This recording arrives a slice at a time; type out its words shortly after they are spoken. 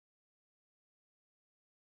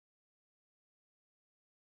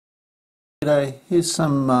G'day, here's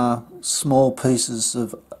some small pieces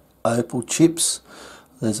of opal chips.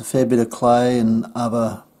 There's a fair bit of clay and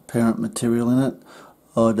other parent material in it.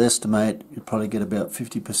 I'd estimate you'd probably get about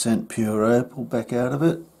 50% pure opal back out of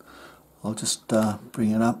it. I'll just bring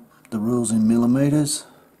it up, the rules in millimetres.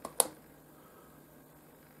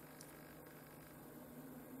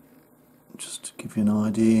 Just to give you an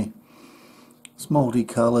idea. It's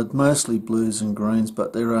multicoloured, mostly blues and greens,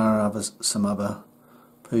 but there are some other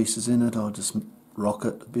pieces in it. I'll just rock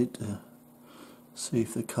it a bit to see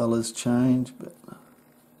if the colours change, but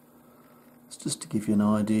it's just to give you an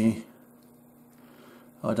idea.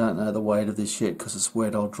 I don't know the weight of this yet because it's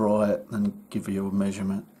wet. I'll dry it and give you a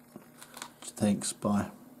measurement. Thanks,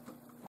 bye.